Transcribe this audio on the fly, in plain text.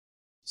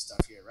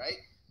stuff here, right?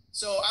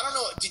 So I don't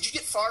know. Did you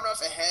get far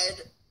enough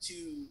ahead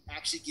to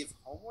actually give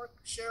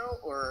homework, Cheryl,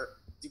 or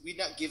did we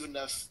not give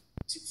enough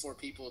for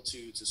people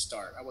to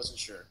start? I wasn't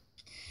sure.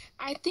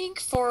 I think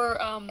for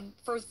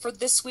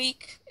this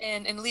week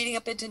and leading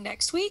up into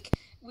next week,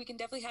 we can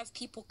definitely have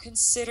people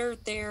consider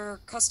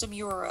their custom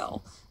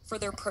URL for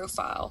their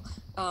profile.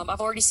 I've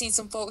already seen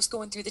some folks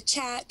going through the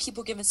chat,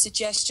 people giving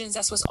suggestions.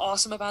 That's what's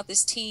awesome about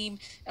this team,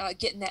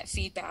 getting that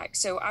feedback.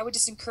 So I would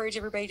just encourage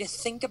everybody to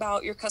think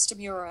about your custom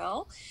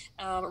URL,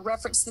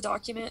 reference the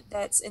document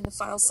that's in the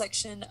file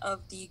section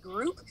of the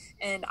group,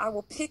 and I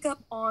will pick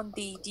up on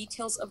the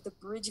details of the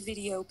bridge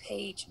video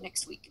page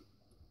next week.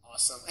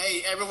 Awesome.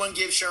 Hey, everyone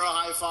give Cheryl a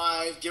high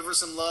five. Give her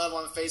some love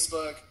on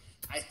Facebook.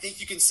 I think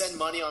you can send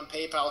money on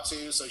PayPal,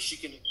 too, so she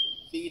can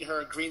feed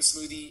her green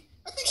smoothie.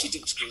 I think she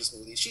drinks green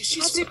smoothie.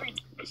 She's there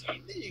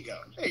you go.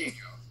 There you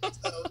go.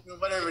 So,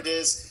 whatever it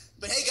is.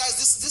 But, hey, guys,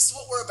 this is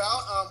what we're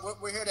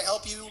about. We're here to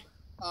help you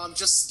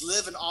just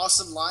live an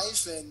awesome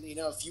life. And,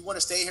 if you want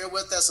to stay here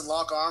with us and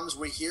lock arms,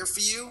 we're here for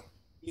you.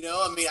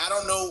 I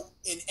don't know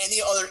in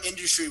any other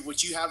industry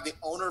would you have the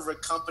owner of a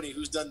company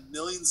who's done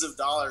millions of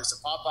dollars to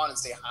pop on and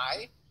say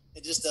hi.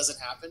 It just doesn't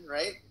happen,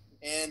 right?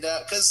 And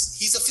because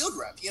he's a field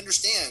rep, he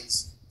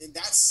understands. And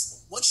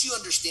that's, once you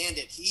understand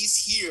it, he's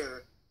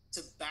here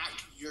to back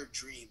your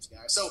dreams,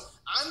 guys. So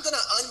I'm going to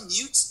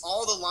unmute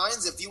all the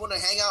lines. If you want to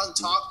hang out and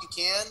talk, you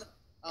can.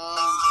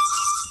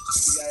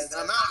 Guys,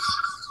 I'm out.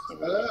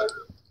 Hello.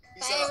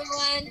 Bye,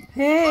 everyone.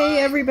 Hey,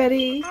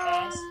 everybody.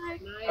 Bye.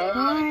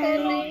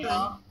 Bye.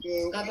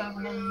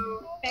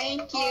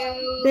 Thank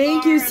you.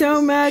 Thank you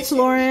so much,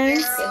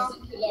 Lawrence.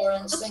 Thank you,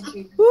 Lawrence. Thank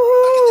you.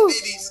 Woohoo!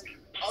 Babies.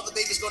 All the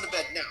babies going to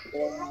bed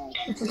now.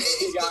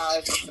 Hey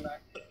guys.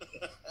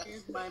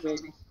 Here's my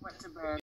baby. Went to bed.